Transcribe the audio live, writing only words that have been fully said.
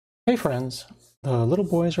Hey friends, the little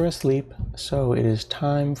boys are asleep, so it is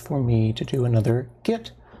time for me to do another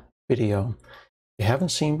Git video. If you haven't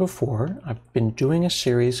seen before, I've been doing a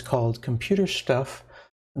series called Computer Stuff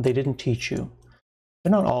They Didn't Teach You.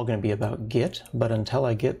 They're not all going to be about Git, but until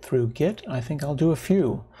I get through Git, I think I'll do a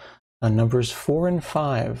few. Numbers 4 and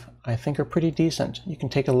 5 I think are pretty decent. You can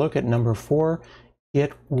take a look at number 4,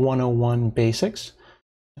 Git 101 Basics.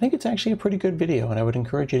 I think it's actually a pretty good video, and I would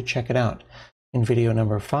encourage you to check it out. In video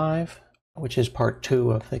number 5, which is part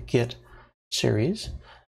 2 of the Git series,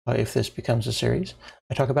 if this becomes a series,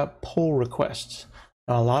 I talk about pull requests.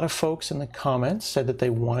 Now, a lot of folks in the comments said that they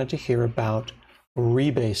wanted to hear about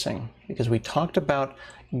rebasing, because we talked about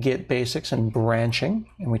Git basics and branching,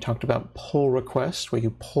 and we talked about pull requests, where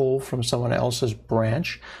you pull from someone else's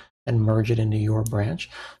branch and merge it into your branch.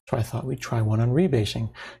 So I thought we'd try one on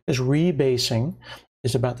rebasing, because rebasing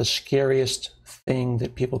is about the scariest thing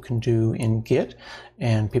that people can do in Git,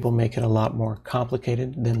 and people make it a lot more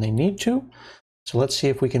complicated than they need to. So let's see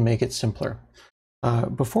if we can make it simpler.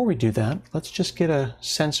 Before we do that, let's just get a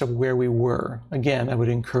sense of where we were. Again, I would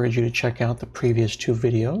encourage you to check out the previous 2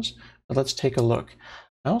 videos, but let's take a look.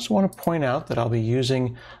 I also want to point out that I'll be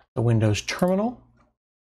using the Windows terminal,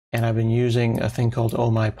 and I've been using a thing called Oh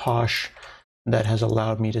My Posh that has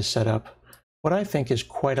allowed me to set up what I think is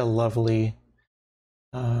quite a lovely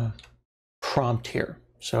prompt here.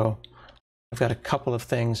 So I've got a couple of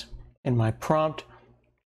things in my prompt.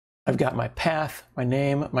 I've got my path, my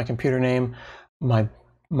name, my computer name, my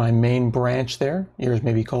main branch there. Yours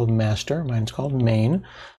may be called master, mine's called main.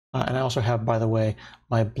 And I also have, by the way,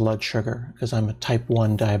 my blood sugar, because I'm a type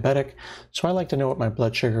 1 diabetic. So I like to know what my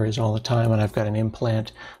blood sugar is all the time, and I've got an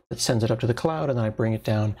implant that sends it up to the cloud, and then I bring it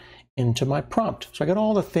down into my prompt. So I got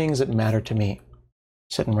all the things that matter to me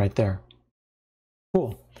sitting right there.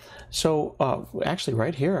 Cool. So actually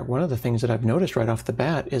right here, one of the things that I've noticed right off the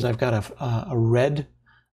bat is I've got a red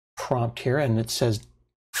prompt here, and it says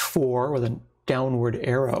 4 with a downward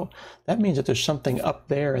arrow. That means that there's something up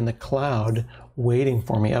there in the cloud waiting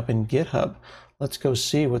for me up in GitHub. Let's go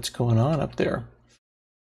see what's going on up there.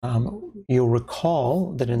 You'll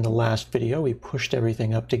recall that in the last video we pushed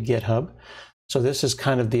everything up to GitHub. So this is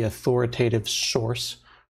kind of the authoritative source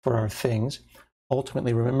for our things.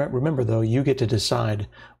 Ultimately, remember though, you get to decide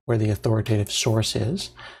where the authoritative source is.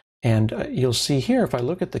 And you'll see here, if I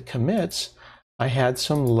look at the commits, I had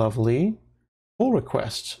some lovely pull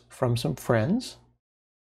requests from some friends,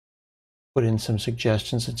 put in some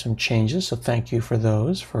suggestions and some changes. So thank you for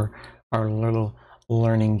those, for our little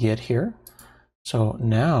learning Git here. So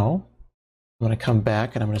now I'm going to come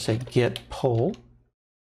back and I'm going to say Git pull.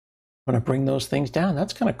 I'm going to bring those things down.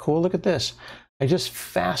 That's kind of cool. Look at this. I just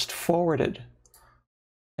fast forwarded.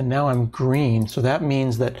 And now I'm green, so that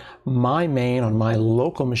means that my main on my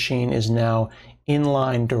local machine is now in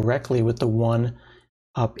line directly with the one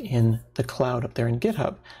up in the cloud up there in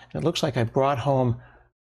GitHub. And it looks like I brought home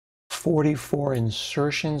 44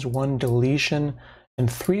 insertions, 1 deletion, and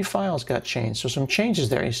 3 files got changed. So some changes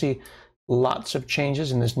there. You see lots of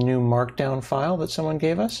changes in this new markdown file that someone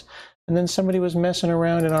gave us. And then somebody was messing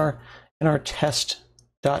around in our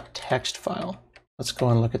test.txt file. Let's go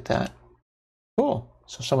and look at that. Cool.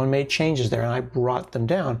 So someone made changes there, and I brought them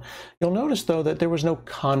down. You'll notice, though, that there was no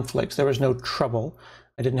conflicts. There was no trouble.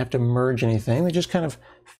 I didn't have to merge anything. They just kind of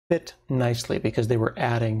fit nicely because they were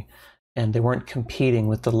adding, and they weren't competing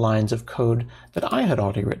with the lines of code that I had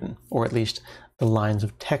already written, or at least the lines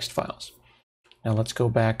of text files. Now let's go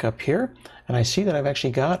back up here, and I see that I've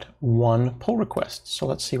actually got 1 pull request. So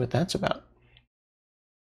let's see what that's about.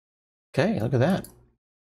 Okay, look at that.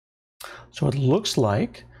 So it looks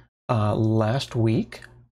like last week,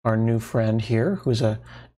 our new friend here, who's a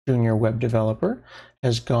junior web developer,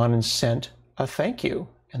 has gone and sent a thank you,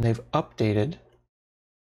 and they've updated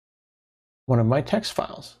one of my text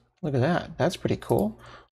files. Look at that. That's pretty cool.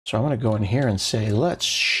 So I'm going to go in here and say, let's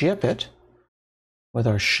ship it with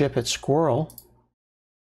our ship it squirrel.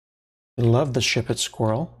 We love the ship it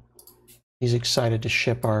squirrel. He's excited to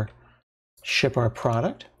ship our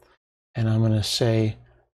product. And I'm going to say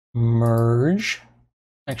merge.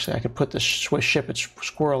 Actually, I could put the ship it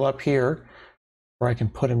squirrel up here, or I can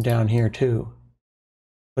put him down here too.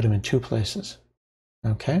 Put him in 2 places.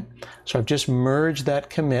 Okay, so I've just merged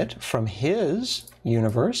that commit from his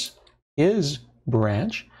universe, his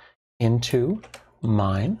branch, into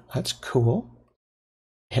mine. That's cool.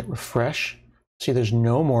 Hit refresh. See, there's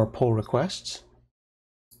no more pull requests.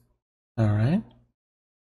 All right.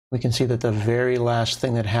 We can see that the very last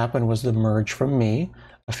thing that happened was the merge from me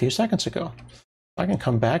a few seconds ago. I can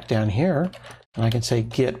come back down here and I can say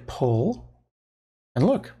git pull, and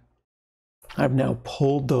look, I've now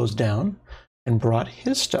pulled those down. and brought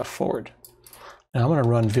his stuff forward. Now I'm going to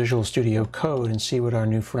run Visual Studio Code and see what our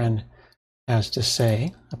new friend has to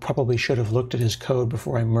say. I probably should have looked at his code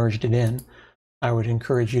before I merged it in. I would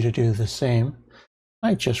encourage you to do the same.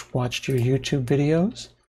 I just watched your YouTube videos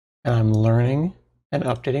and I'm learning and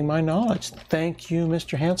updating my knowledge. Thank you,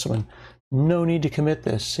 Mr. Hanselman. No need to commit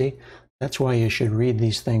this. See, that's why you should read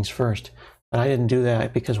these things first. But I didn't do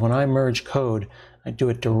that because when I merge code, I do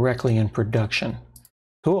it directly in production.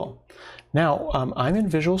 Cool. Now, I'm in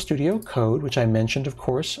Visual Studio Code, which I mentioned, of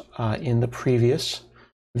course, in the previous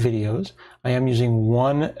videos. I am using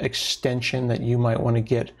one extension that you might want to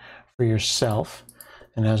get for yourself.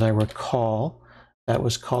 And as I recall, that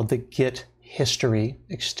was called the Git History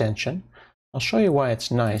extension. I'll show you why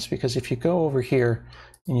it's nice, because if you go over here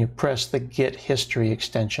and you press the Git History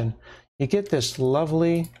extension, you get this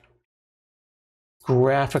lovely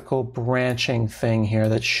graphical branching thing here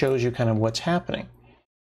that shows you kind of what's happening.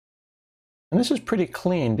 And this is pretty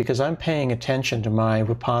clean because I'm paying attention to my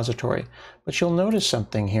repository. But you'll notice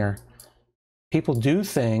something here. People do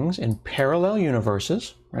things in parallel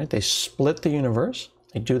universes, right? They split the universe,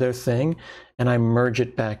 they do their thing, and I merge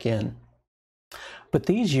it back in. But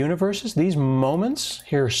these universes, these moments,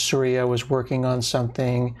 here Surya was working on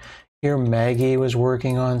something, here Maggie was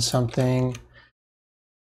working on something,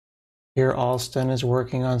 here Alston is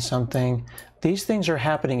working on something. These things are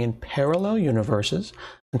happening in parallel universes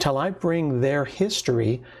until I bring their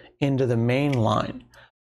history into the main line.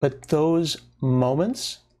 But those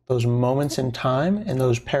moments in time in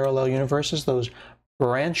those parallel universes, those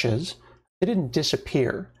branches, they didn't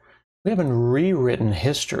disappear. We haven't rewritten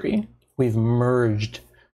history. We've merged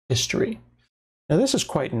history. Now this is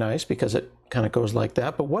quite nice because it kind of goes like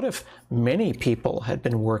that, but what if many people had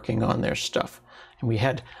been working on their stuff and we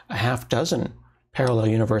had a half dozen parallel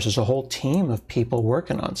universes, a whole team of people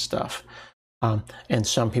working on stuff, and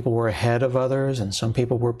some people were ahead of others and some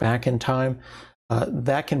people were back in time?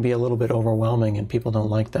 That can be a little bit overwhelming and people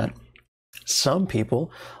don't like that. Some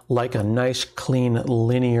people like a nice, clean,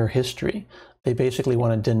 linear history. They basically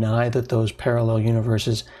want to deny that those parallel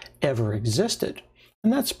universes ever existed.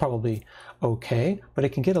 And that's probably okay, but it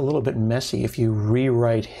can get a little bit messy if you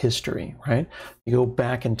rewrite history, right? You go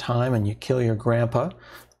back in time and you kill your grandpa.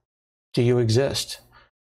 Do you exist?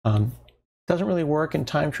 Doesn't really work in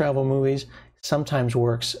time travel movies. Sometimes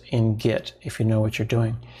works in Git if you know what you're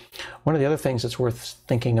doing. One of the other things that's worth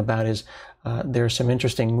thinking about is there are some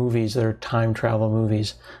interesting movies that are time travel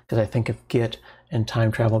movies, because I think of Git and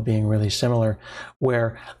time travel being really similar,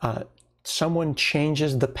 where someone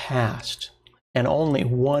changes the past and only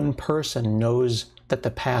one person knows that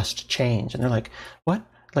the past changed. And they're like, what?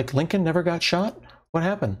 Like Lincoln never got shot? What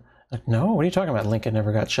happened? Like, no, what are you talking about? Lincoln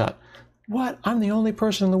never got shot. What? I'm the only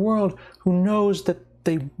person in the world who knows that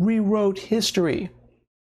they rewrote history.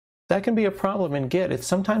 That can be a problem in Git. It's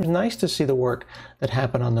sometimes nice to see the work that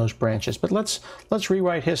happened on those branches. But let's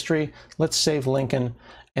rewrite history. Let's save Lincoln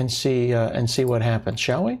and see what happens,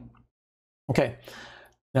 shall we? Okay.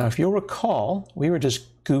 Now, if you'll recall, we were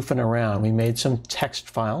just goofing around. We made some text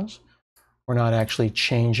files. We're not actually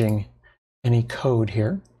changing any code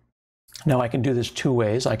here. Now, I can do this two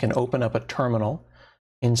ways. I can open up a terminal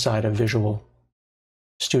inside of Visual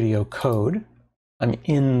Studio Code. I'm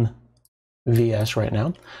in VS right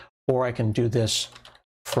now. Or I can do this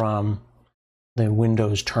from the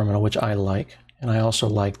Windows terminal, which I like. And I also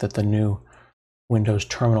like that the new Windows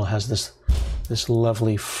terminal has this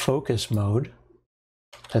lovely focus mode.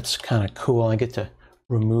 That's kind of cool. I get to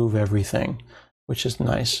remove everything, which is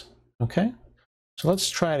nice. Okay, so let's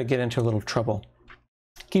try to get into a little trouble,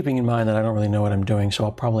 keeping in mind that I don't really know what I'm doing, so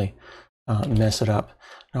I'll probably mess it up.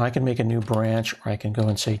 Now I can make a new branch, or I can go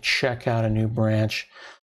and say check out a new branch,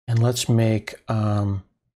 and let's make a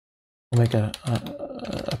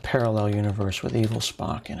parallel universe with evil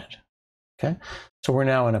Spock in it. Okay, so we're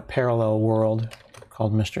now in a parallel world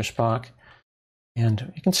called Mr. Spock.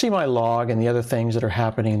 And you can see my log and the other things that are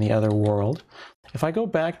happening in the other world. If I go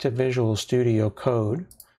back to Visual Studio Code,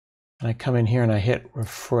 and I come in here and I hit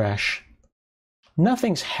refresh,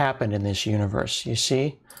 nothing's happened in this universe. You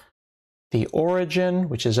see, the origin,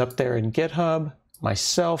 which is up there in GitHub,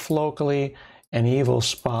 myself locally, and evil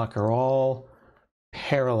Spock are all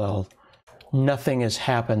parallel. Nothing has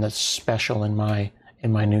happened that's special in my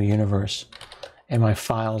new universe, and my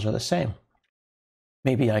files are the same.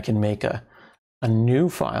 Maybe I can make a new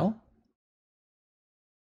file,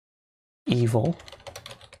 evil.txt.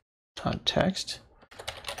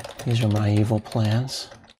 These are my evil plans.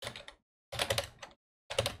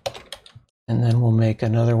 And then we'll make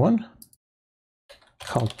another one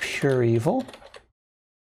called pure evil.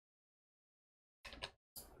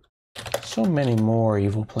 So many more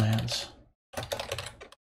evil plans.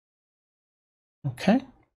 Okay.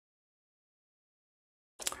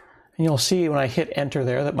 And you'll see when I hit enter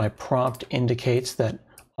there that my prompt indicates that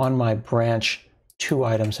on my branch 2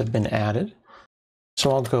 items have been added.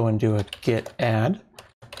 So I'll go and do a git add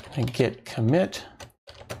and git commit.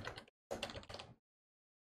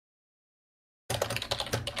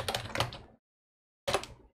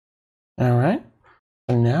 All right,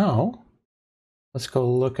 so now let's go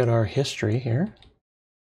look at our history here.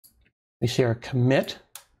 We see our commit.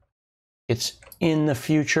 It's in the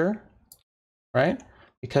future, right?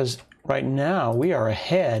 Because right now we are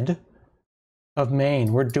ahead of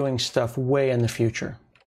main. We're doing stuff way in the future.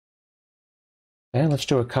 Okay, let's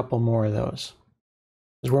do a couple more of those.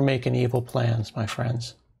 Because we're making evil plans, my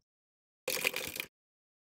friends.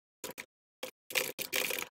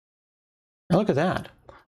 Now look at that.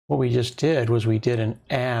 What we just did was we did an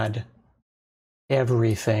add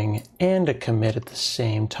everything and a commit at the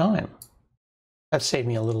same time. That saved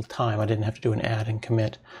me a little time. I didn't have to do an add and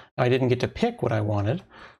commit. Now, I didn't get to pick what I wanted,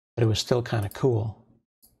 but it was still kind of cool.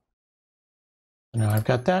 Now I've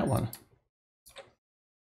got that one.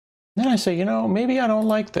 Then I say, you know, maybe I don't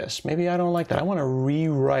like this. Maybe I don't like that. I want to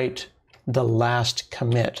rewrite the last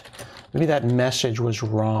commit. Maybe that message was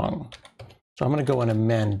wrong. So I'm going to go and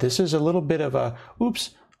amend. This is a little bit of a, oops,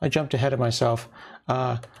 I jumped ahead of myself.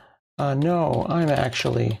 No, I'm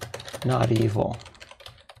actually not evil.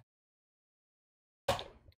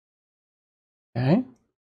 Okay.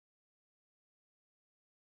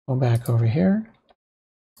 Go back over here.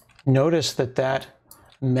 Notice that that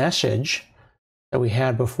message that we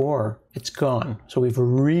had before, it's gone. So we've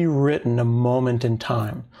rewritten a moment in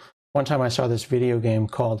time. One time I saw this video game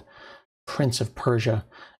called Prince of Persia.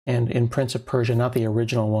 And in Prince of Persia, not the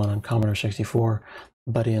original one on Commodore 64,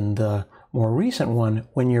 but in the more recent one,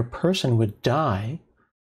 when your person would die,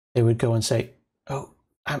 they would go and say, oh,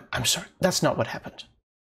 I'm sorry, that's not what happened.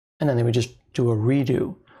 And then they would just do a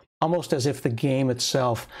redo, almost as if the game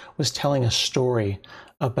itself was telling a story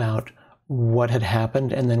about what had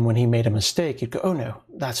happened. And then when he made a mistake, you'd go, oh no,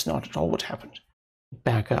 that's not at all what happened.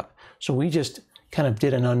 Back up. So we just kind of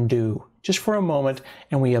did an undo just for a moment,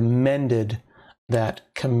 and we amended that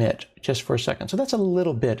commit just for a second. So that's a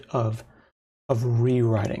little bit of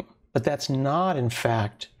rewriting, but that's not in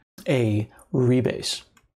fact a rebase.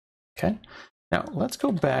 Okay. Now let's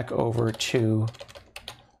go back over to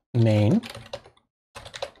main.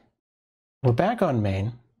 We're back on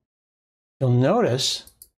main. You'll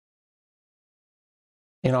notice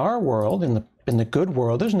in our world, in the good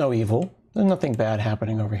world, there's no evil. There's nothing bad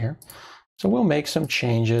happening over here. So we'll make some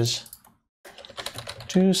changes.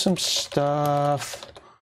 Do some stuff.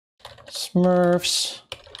 Smurfs.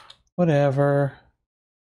 Whatever.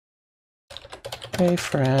 Hey,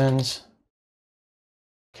 friends.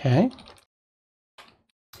 Okay.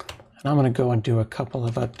 And I'm going to go and do a couple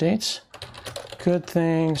of updates. Good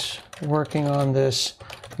things. Working on this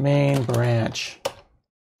main branch.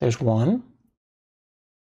 There's one.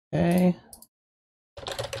 Okay.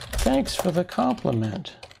 Thanks for the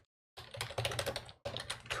compliment.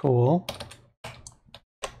 Cool.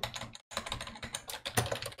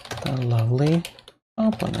 A lovely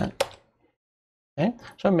compliment. Okay,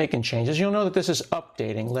 so I'm making changes. You'll know that this is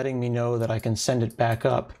updating, letting me know that I can send it back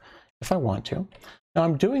up if I want to. Now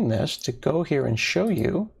I'm doing this to go here and show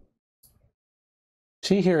you.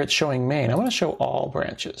 See here it's showing main. I want to show all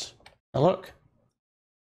branches. Now look,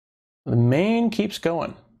 the main keeps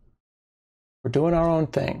going. We're doing our own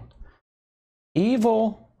thing.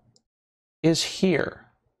 Evil is here.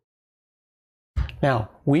 Now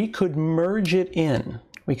we could merge it in.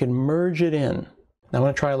 We can merge it in. Now I'm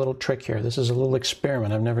going to try a little trick here. This is a little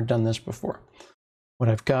experiment. I've never done this before. What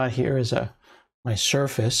I've got here is my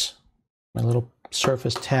Surface, my little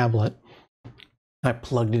Surface tablet. I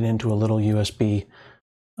plugged it into a little USB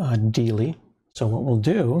dealie. So what we'll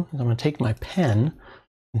do is I'm going to take my pen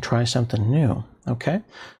and try something new. Okay,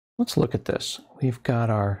 let's look at this. We've got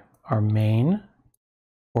our main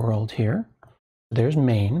world here. There's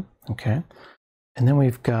main. Okay. And then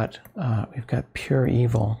we've got pure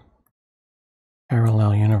evil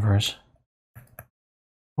parallel universe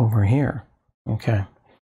over here. Okay.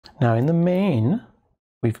 Now in the main,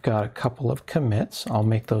 we've got a couple of commits. I'll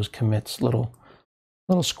make those commits little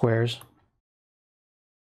squares.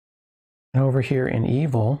 And over here in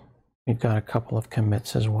evil, we've got a couple of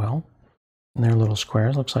commits as well. And they're little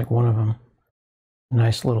squares. Looks like one of them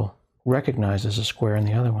nice little recognizes a square and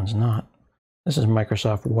the other one's not. This is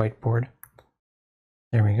Microsoft Whiteboard.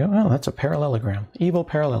 There we go. Oh, that's a parallelogram. Evil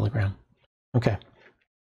parallelogram. Okay.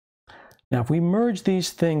 Now, if we merge these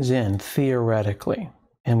things in theoretically,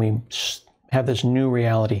 and we have this new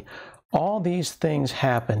reality, all these things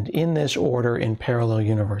happened in this order in parallel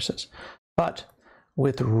universes. But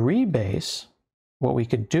with Rebase, what we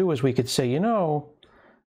could do is we could say, you know,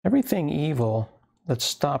 everything evil that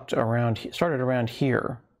started around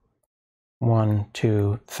here, 1,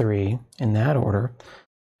 2, 3, in that order,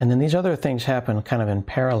 and then these other things happen kind of in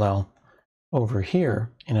parallel over here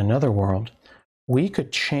in another world. We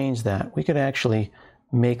could change that. We could actually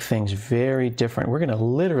make things very different. We're going to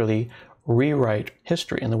literally rewrite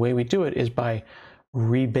history, and the way we do it is by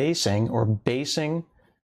rebasing or basing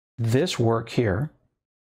this work here,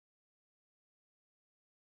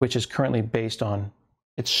 which is currently based on,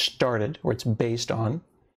 it's started, or it's based on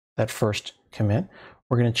that first commit.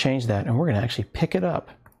 We're going to change that, and we're going to actually pick it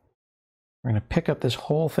up. We're going to pick up this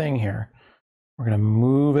whole thing here. We're going to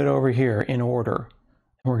move it over here in order,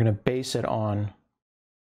 and we're going to base it on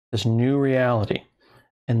this new reality.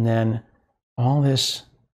 And then all this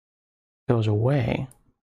goes away,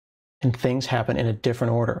 and things happen in a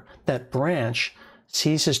different order. That branch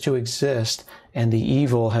ceases to exist, and the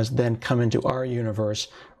evil has then come into our universe,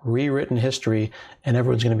 rewritten history, and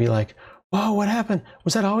everyone's going to be like, whoa, what happened?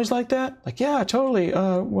 Was that always like that? Like, yeah, totally.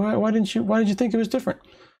 Why did you think it was different?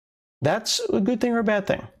 That's a good thing or a bad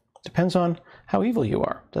thing. Depends on how evil you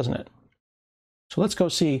are, doesn't it? So let's go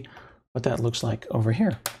see what that looks like over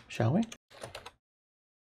here, shall we?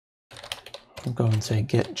 We'll go and say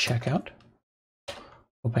git checkout.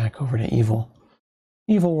 Go back over to evil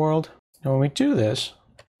world. Now when we do this,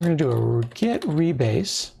 we're going to do a git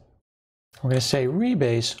rebase. We're going to say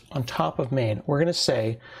rebase on top of main. We're going to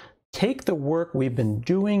say, take the work we've been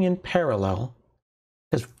doing in parallel,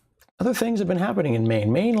 because other things have been happening in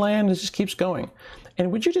main. Mainland just keeps going.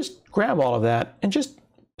 And would you just grab all of that and just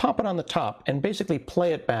pop it on the top and basically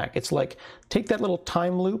play it back? It's like, take that little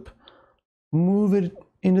time loop, move it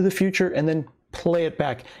into the future, and then play it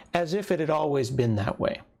back as if it had always been that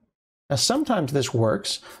way. Now, sometimes this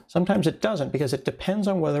works, sometimes it doesn't, because it depends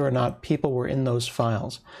on whether or not people were in those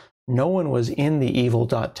files. No one was in the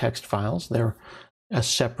evil.txt files. They're a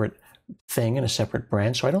separate thing in a separate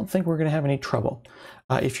branch, so I don't think we're going to have any trouble.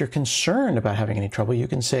 If you're concerned about having any trouble, you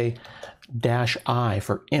can say -I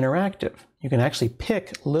for interactive. You can actually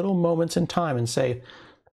pick little moments in time and say,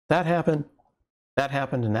 that happened,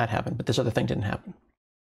 and that happened, but this other thing didn't happen.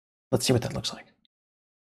 Let's see what that looks like.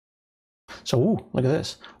 So, ooh, look at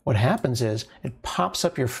this. What happens is it pops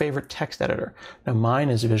up your favorite text editor. Now, mine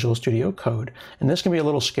is Visual Studio Code, and this can be a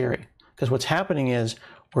little scary, because what's happening is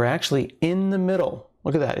we're actually in the middle.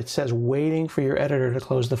 Look at that. It says waiting for your editor to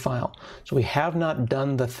close the file. So we have not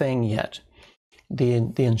done the thing yet. The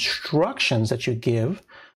instructions that you give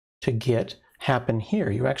to Git happen here.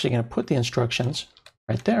 You're actually going to put the instructions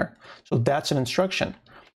right there. So that's an instruction.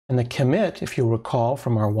 And the commit, if you'll recall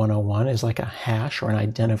from our 101, is like a hash or an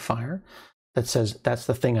identifier that says that's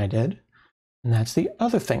the thing I did, and that's the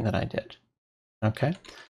other thing that I did. Okay?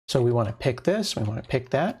 So we want to pick this, we want to pick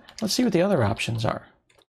that. Let's see what the other options are.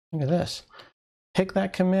 Look at this. Pick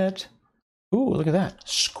that commit. Ooh, look at that.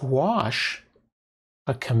 Squash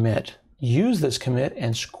a commit. Use this commit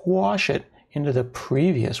and squash it into the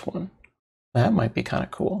previous one. That might be kind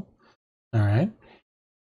of cool. All right.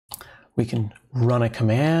 We can run a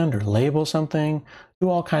command or label something, do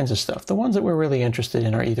all kinds of stuff. The ones that we're really interested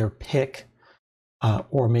in are either pick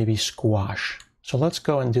or maybe squash. So let's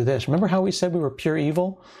go and do this. Remember how we said we were pure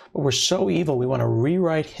evil? But we're so evil, we want to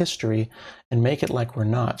rewrite history and make it like we're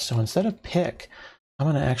not. So instead of pick, I'm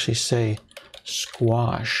going to actually say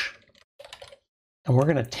squash. And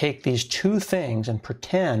we're going to take these two things and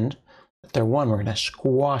pretend that they're one. We're going to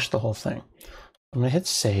squash the whole thing. I'm going to hit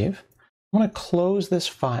save. I'm going to close this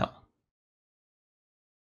file.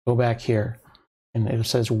 Go back here, and it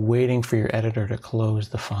says waiting for your editor to close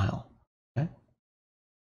the file. Okay?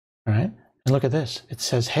 All right? And look at this. It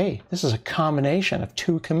says, hey, this is a combination of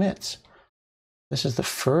two commits. This is the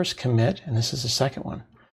first commit, and this is the second one.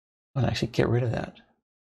 I'm going to actually get rid of that.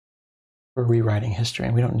 We're rewriting history,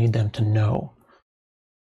 and we don't need them to know.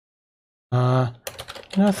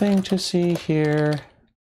 Nothing to see here.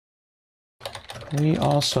 We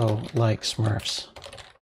also like Smurfs.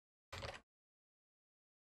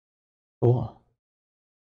 Cool.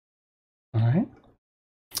 All right.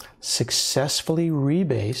 Successfully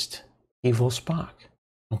rebased evil Spock.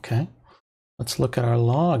 Okay. Let's look at our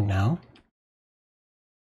log now.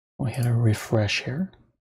 We had a refresh here.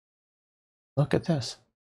 Look at this.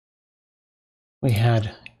 We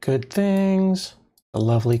had good things, a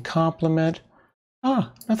lovely compliment.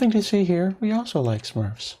 Ah, nothing to see here. We also like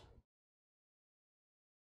Smurfs.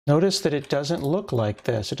 Notice that it doesn't look like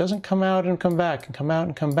this. It doesn't come out and come back and come out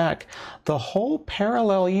and come back. The whole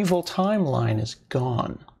parallel evil timeline is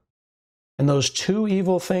gone. And those two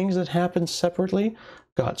evil things that happened separately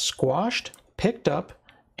got squashed, picked up,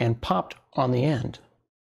 and popped on the end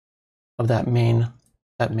of that main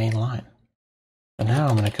line. So now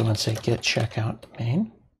I'm going to go and say git checkout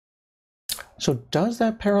main. So does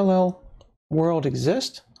that parallel world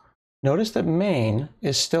exist? Notice that main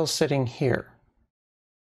is still sitting here.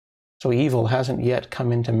 So evil hasn't yet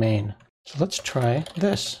come into main. So let's try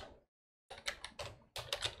this.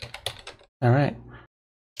 All right.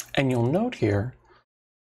 And you'll note here,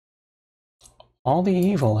 all the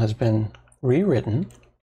evil has been rewritten.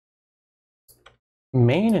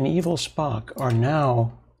 Main and evil Spock are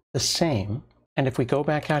now the same. And if we go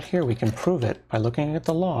back out here, we can prove it by looking at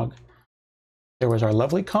the log. There was our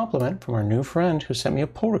lovely compliment from our new friend who sent me a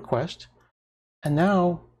pull request. And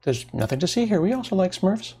now there's nothing to see here. We also like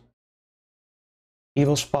Smurfs.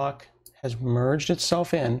 Evil Spock has merged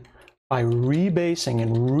itself in by rebasing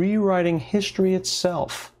and rewriting history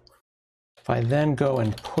itself. If I then go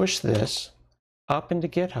and push this up into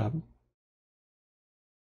GitHub,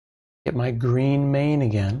 get my green main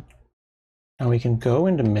again, and we can go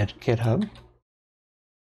into GitHub,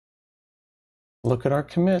 look at our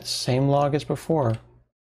commits, same log as before.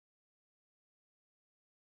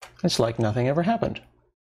 It's like nothing ever happened.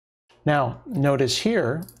 Now, notice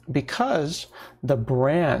here, because the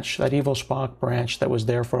branch, that evil Spock branch that was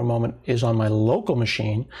there for a moment is on my local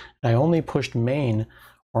machine, and I only pushed main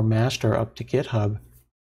or master up to GitHub,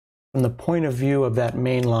 from the point of view of that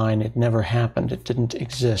main line, it never happened. It didn't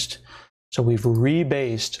exist. So we've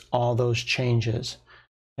rebased all those changes.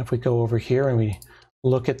 If we go over here and we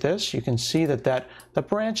look at this, you can see that the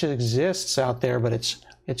branch exists out there, but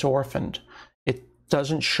it's orphaned. It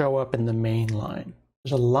doesn't show up in the main line.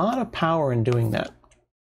 There's a lot of power in doing that.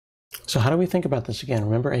 So how do we think about this again?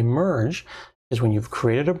 Remember, a merge is when you've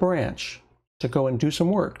created a branch to go and do some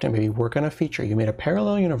work, to maybe work on a feature. You made a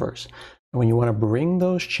parallel universe. And when you want to bring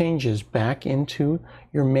those changes back into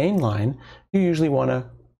your main line, you usually want to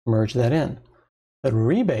merge that in. But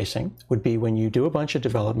rebasing would be when you do a bunch of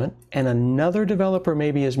development and another developer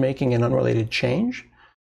maybe is making an unrelated change.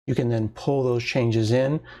 You can then pull those changes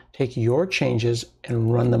in, take your changes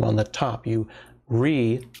and run them on the top. You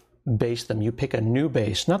rebase them. You pick a new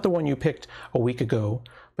base, not the one you picked a week ago,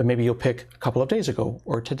 but maybe you'll pick a couple of days ago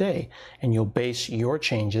or today, and you'll base your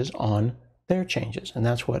changes on their changes. And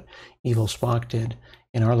that's what evil Spock did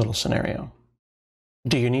in our little scenario.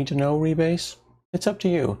 Do you need to know rebase? It's up to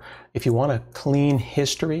you. If you want a clean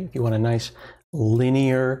history, if you want a nice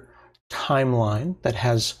linear timeline that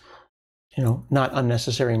has, not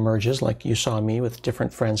unnecessary merges like you saw me with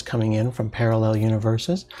different friends coming in from parallel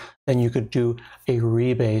universes, then you could do a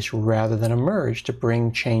rebase rather than a merge to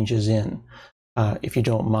bring changes in. If you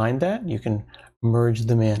don't mind that, you can merge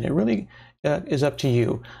them in. It really is up to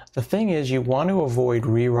you. The thing is, you want to avoid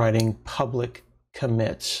rewriting public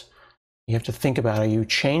commits. You have to think about, are you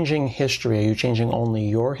changing history? Are you changing only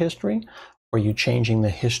your history? Or are you changing the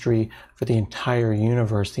history for the entire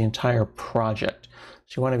universe, the entire project?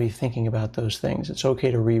 So you want to be thinking about those things. It's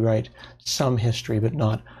okay to rewrite some history, but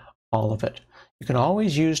not all of it. You can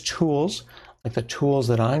always use tools like the tools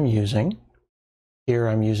that I'm using. Here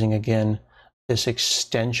I'm using, again, this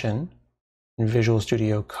extension in Visual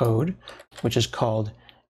Studio Code, which is called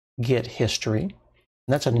Git History. And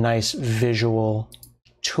that's a nice visual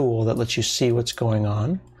tool that lets you see what's going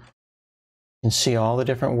on. You can see all the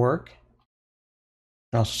different work.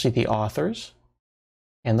 You can also see the authors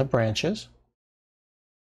and the branches.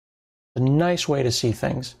 A nice way to see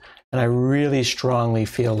things. And I really strongly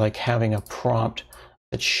feel like having a prompt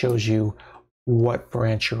that shows you what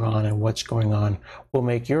branch you're on and what's going on will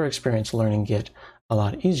make your experience learning Git a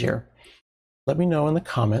lot easier. Let me know in the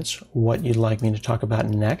comments what you'd like me to talk about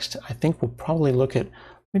next. I think we'll probably look at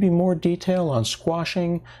maybe more detail on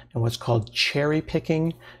squashing and what's called cherry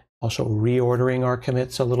picking, also reordering our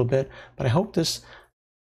commits a little bit. But I hope this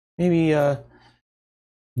maybe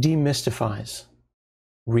demystifies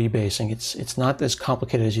rebasing. It's not as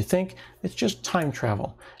complicated as you think. It's just time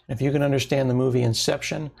travel. And if you can understand the movie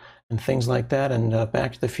Inception and things like that and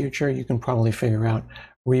Back to the Future, you can probably figure out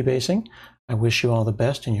rebasing. I wish you all the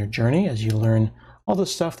best in your journey as you learn all the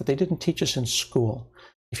stuff that they didn't teach us in school.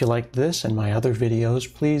 If you like this and my other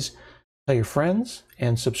videos, please tell your friends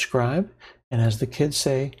and subscribe. And as the kids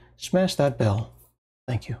say, smash that bell.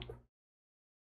 Thank you.